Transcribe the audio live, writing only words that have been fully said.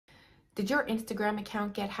Did your Instagram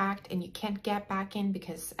account get hacked and you can't get back in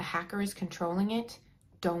because a hacker is controlling it?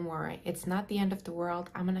 Don't worry, it's not the end of the world.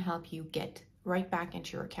 I'm gonna help you get right back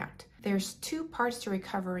into your account. There's two parts to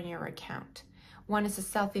recovering your account. One is a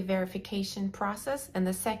selfie verification process, and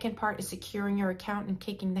the second part is securing your account and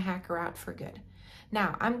kicking the hacker out for good.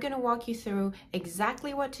 Now, I'm gonna walk you through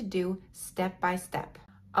exactly what to do step by step.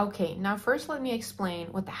 Okay, now first let me explain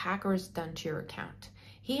what the hacker has done to your account.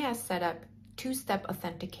 He has set up two-step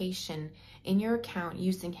authentication in your account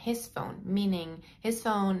using his phone, meaning his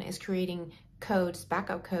phone is creating codes,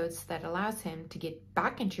 backup codes that allows him to get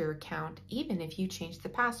back into your account even if you change the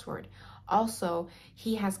password. Also,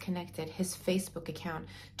 he has connected his Facebook account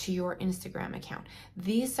to your Instagram account.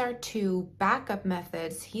 These are two backup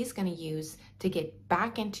methods he's going to use to get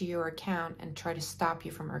back into your account and try to stop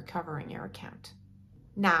you from recovering your account.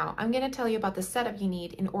 Now, I'm going to tell you about the setup you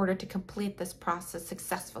need in order to complete this process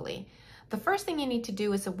successfully. The first thing you need to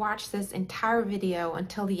do is to watch this entire video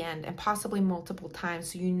until the end and possibly multiple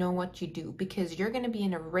times so you know what you do, because you're going to be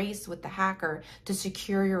in a race with the hacker to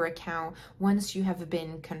secure your account once you have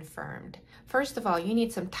been confirmed. First of all, you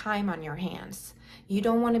need some time on your hands. You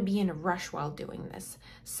don't want to be in a rush while doing this.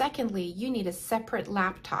 Secondly, you need a separate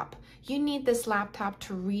laptop. You need this laptop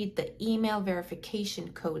to read the email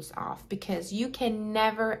verification codes off, because you can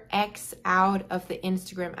never X out of the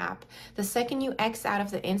Instagram app. The second you X out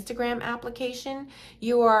of the Instagram application,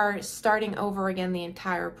 you are starting over again the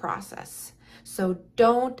entire process. So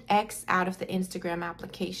don't X out of the Instagram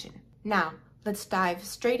application. Now, let's dive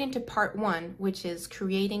straight into part one, which is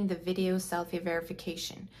creating the video selfie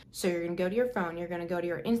verification. So you're gonna go to your phone, you're gonna go to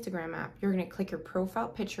your Instagram app, you're gonna click your profile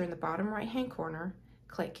picture in the bottom right-hand corner,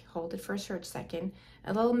 click, hold it for a short second,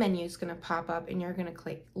 a little menu is gonna pop up and you're gonna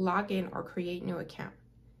click login or create new account.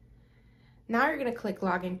 Now you're gonna click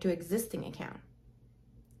login to existing account.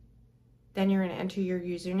 Then you're gonna enter your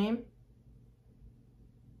username.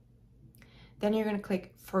 Then you're gonna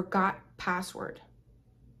click forgot password.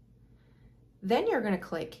 Then you're gonna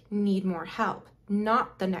click need more help,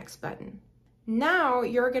 not the next button. Now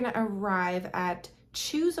you're gonna arrive at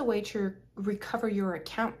choose a way to recover your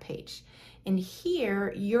account page. And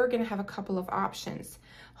here you're gonna have a couple of options.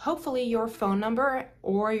 Hopefully your phone number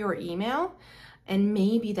or your email, and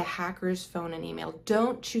maybe the hacker's phone and email.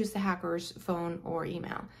 Don't choose the hacker's phone or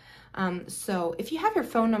email. So if you have your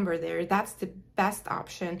phone number there, that's the best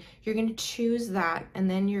option. You're gonna choose that, and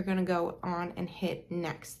then you're gonna go on and hit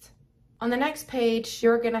next. On the next page,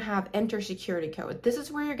 you're gonna have enter security code. This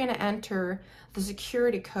is where you're gonna enter the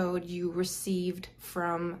security code you received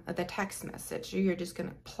from the text message. You're just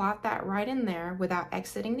gonna plot that right in there without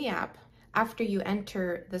exiting the app. After you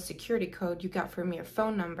enter the security code you got from your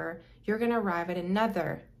phone number, you're gonna arrive at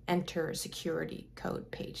another enter security code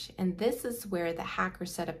page. And this is where the hacker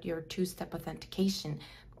set up your two-step authentication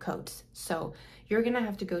codes. So you're gonna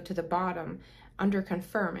have to go to the bottom under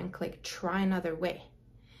confirm and click try another way.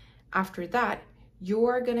 After that,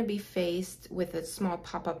 you're gonna be faced with a small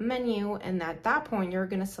pop-up menu, and at that point, you're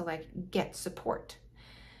gonna select Get Support.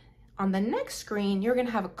 On the next screen, you're gonna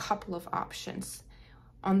have a couple of options.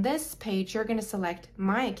 On this page, you're gonna select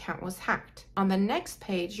My account was hacked. On the next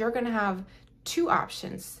page, you're gonna have two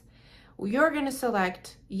options. You're gonna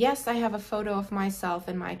select, yes, I have a photo of myself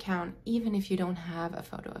in my account, even if you don't have a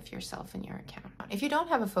photo of yourself in your account. If you don't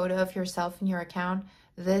have a photo of yourself in your account,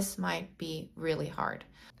 this might be really hard.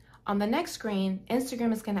 On the next screen,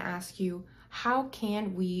 Instagram is going to ask you, how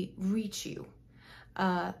can we reach you?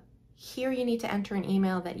 Here you need to enter an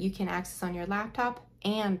email that you can access on your laptop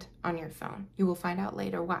and on your phone. You will find out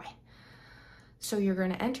later why. So you're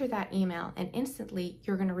going to enter that email, and instantly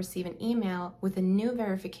you're going to receive an email with a new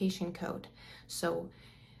verification code. So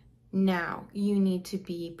now you need to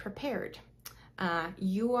be prepared.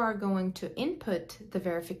 You are going to input the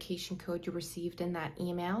verification code you received in that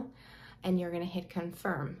email, and you're going to hit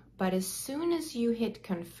confirm. But as soon as you hit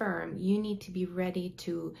confirm, you need to be ready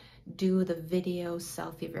to do the video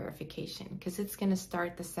selfie verification, because it's going to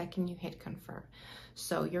start the second you hit confirm.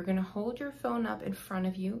 So you're going to hold your phone up in front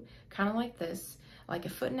of you, kind of like this, like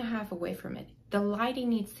 1.5 feet away from it. The lighting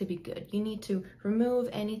needs to be good. You need to remove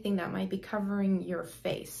anything that might be covering your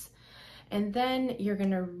face. And then you're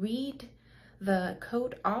going to read the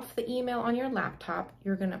code off the email on your laptop.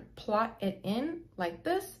 You're going to plot it in like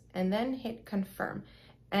this, and then hit confirm.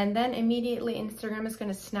 And then immediately Instagram is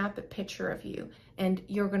going to snap a picture of you, and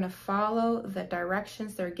you're going to follow the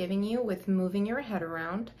directions they're giving you with moving your head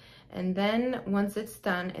around. And then once it's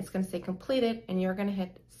done, it's going to say completed, and you're going to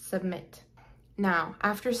hit submit. Now,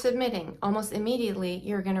 after submitting, almost immediately,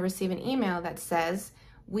 you're going to receive an email that says,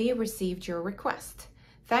 we received your request.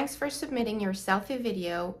 Thanks for submitting your selfie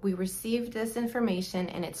video. We received this information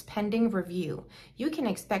and it's pending review. You can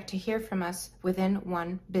expect to hear from us within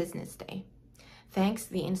 1 business day. Thanks,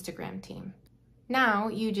 the Instagram team. Now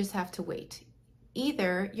you just have to wait.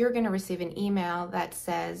 Either you're going to receive an email that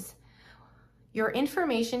says, your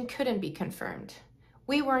information couldn't be confirmed.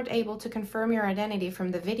 We weren't able to confirm your identity from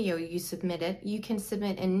the video you submitted. You can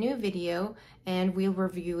submit a new video and we'll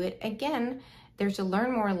review it again. There's a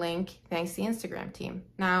learn more link, thanks the Instagram team.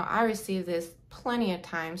 Now, I received this plenty of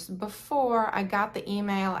times before I got the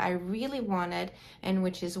email I really wanted, and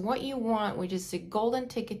which is what you want, which is a golden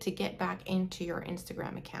ticket to get back into your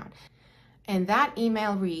Instagram account. And that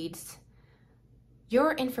email reads,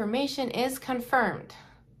 your information is confirmed.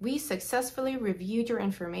 We successfully reviewed your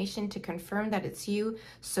information to confirm that it's you,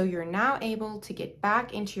 so you're now able to get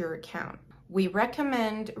back into your account. We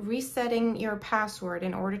recommend resetting your password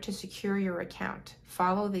in order to secure your account.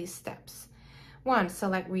 Follow these steps. 1.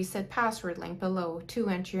 Select reset password link below. 2.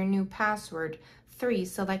 Enter your new password. 3.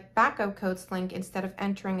 Select backup codes link instead of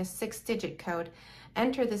entering a 6-digit code.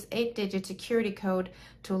 Enter this 8-digit security code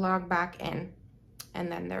to log back in.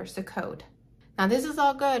 And then there's the code. Now this is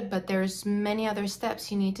all good, but there's many other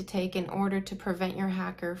steps you need to take in order to prevent your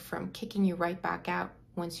hacker from kicking you right back out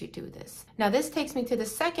once you do this. Now this takes me to the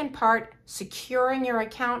second part, securing your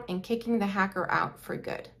account and kicking the hacker out for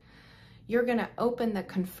good. You're gonna open the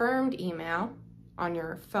confirmed email on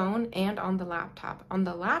your phone and on the laptop. On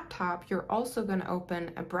the laptop, you're also gonna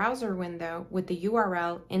open a browser window with the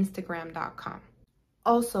URL instagram.com.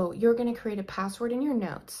 Also, you're going to create a password in your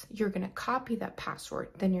notes. You're going to copy that password.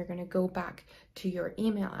 Then you're going to go back to your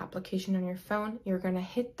email application on your phone. You're going to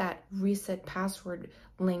hit that reset password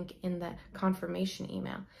link in the confirmation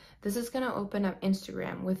email. This is going to open up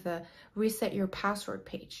Instagram with a reset your password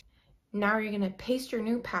page. Now you're going to paste your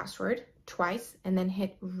new password twice and then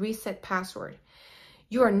hit reset password.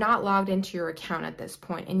 You are not logged into your account at this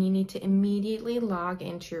point, and you need to immediately log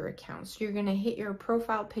into your account. So you're going to hit your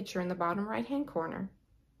profile picture in the bottom right hand corner.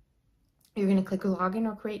 You're going to click login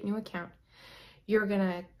or create new account. You're going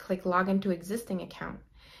to click login to existing account.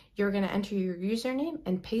 You're going to enter your username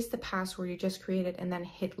and paste the password you just created and then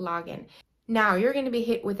hit login. Now you're going to be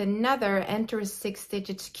hit with another enter a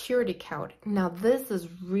 6-digit security code. Now this is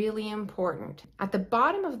really important. At the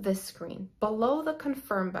bottom of this screen, below the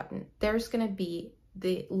confirm button, there's going to be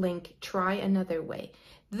the link try another way.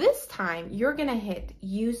 This time you're going to hit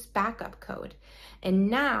use backup code, and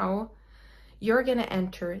now you're going to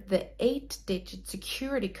enter the 8-digit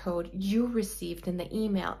security code you received in the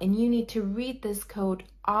email, and you need to read this code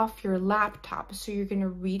off your laptop. So you're going to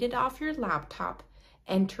read it off your laptop,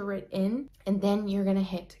 enter it in, and then you're going to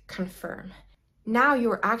hit confirm. Now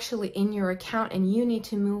you're actually in your account and you need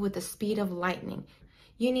to move with the speed of lightning.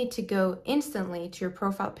 You need to go instantly to your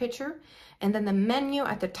profile picture, and then the menu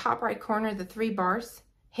at the top right corner, the 3 bars,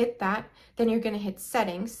 hit that. Then you're going to hit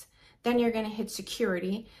settings. Then you're going to hit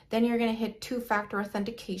security. Then you're going to hit 2-factor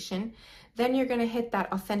authentication. Then you're going to hit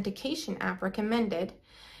that authentication app recommended.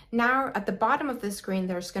 Now at the bottom of the screen,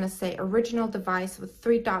 there's going to say original device with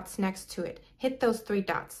 3 dots next to it. Hit those 3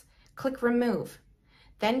 dots. Click remove.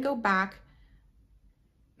 Then go back.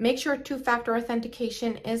 Make sure 2-factor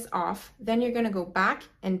authentication is off. Then you're going to go back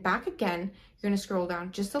and back again. You're going to scroll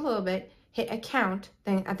down just a little bit, hit account,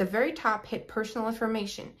 then at the very top, hit personal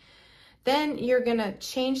information. Then you're going to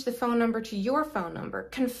change the phone number to your phone number.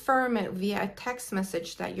 Confirm it via a text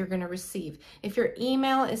message that you're going to receive. If your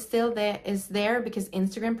email is still there because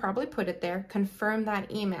Instagram probably put it there, confirm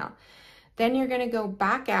that email. Then you're going to go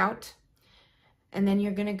back out, and then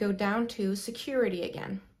you're going to go down to security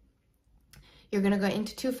again. You're going to go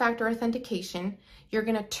into 2-factor authentication. You're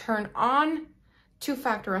going to turn on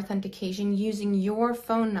 2-factor authentication using your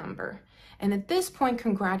phone number. And at this point,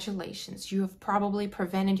 congratulations. You have probably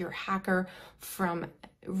prevented your hacker from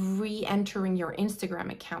re-entering your Instagram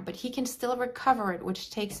account, but he can still recover it, which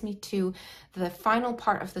takes me to the final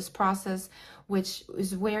part of this process, which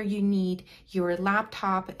is where you need your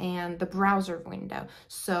laptop and the browser window.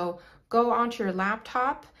 So go onto your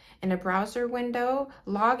laptop in a browser window,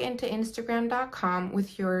 log into Instagram.com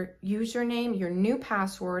with your username, your new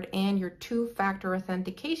password, and your 2-factor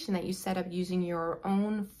authentication that you set up using your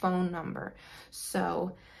own phone number.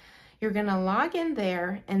 So you're gonna log in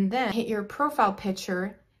there and then hit your profile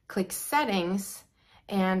picture, click settings,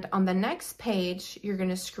 and on the next page, you're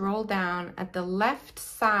gonna scroll down. At the left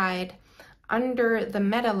side, under the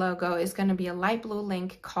Meta logo is gonna be a light blue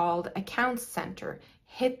link called Accounts Center.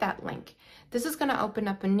 Hit that link. This is going to open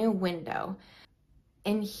up a new window.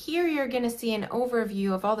 And here you're going to see an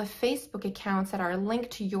overview of all the Facebook accounts that are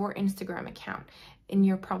linked to your Instagram account. and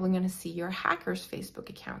you're probably going to see your hacker's Facebook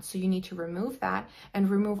account. So you need to remove that and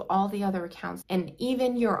remove all the other accounts, and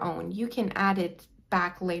even your own. You can add it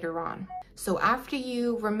back later on. So after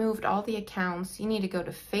you removed all the accounts, you need to go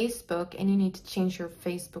to Facebook and you need to change your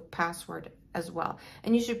Facebook password as well.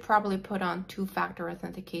 And you should probably put on two-factor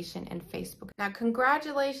authentication in Facebook. Now,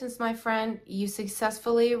 congratulations, my friend. You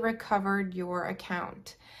successfully recovered your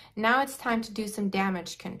account. Now it's time to do some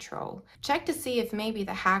damage control. Check to see if maybe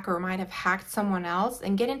the hacker might have hacked someone else,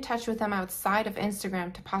 and get in touch with them outside of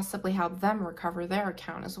Instagram to possibly help them recover their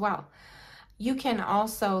account as well. You can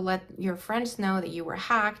also let your friends know that you were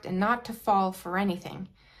hacked and not to fall for anything.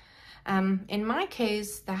 In my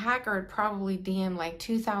case, the hacker had probably DM'd like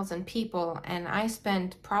 2,000 people, and I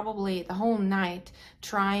spent probably the whole night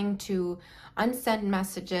trying to unsend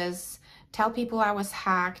messages, tell people I was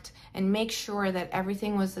hacked, and make sure that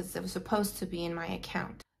everything was as it was supposed to be in my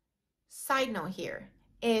account. Side note here,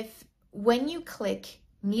 if when you click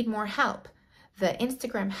need more help, the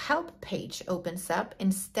Instagram help page opens up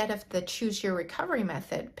instead of the choose your recovery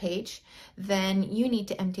method page, then you need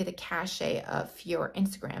to empty the cache of your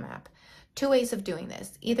Instagram app. Two ways of doing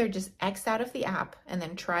this: either just X out of the app and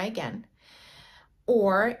then try again,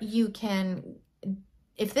 or you can,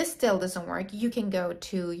 if this still doesn't work, you can go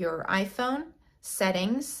to your iPhone,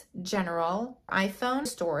 settings, general, iPhone,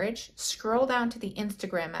 storage, scroll down to the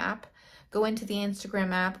Instagram app, go into the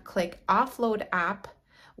Instagram app, click offload app,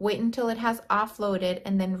 wait until it has offloaded,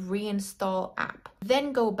 and then reinstall app.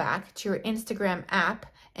 Then go back to your Instagram app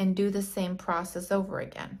and do the same process over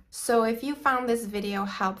again. So if you found this video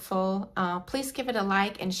helpful, please give it a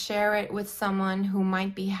like and share it with someone who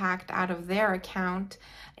might be hacked out of their account.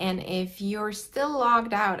 And if you're still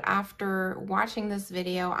logged out after watching this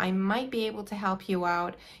video, I might be able to help you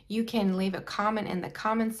out. You can leave a comment in the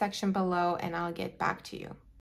comment section below and I'll get back to you.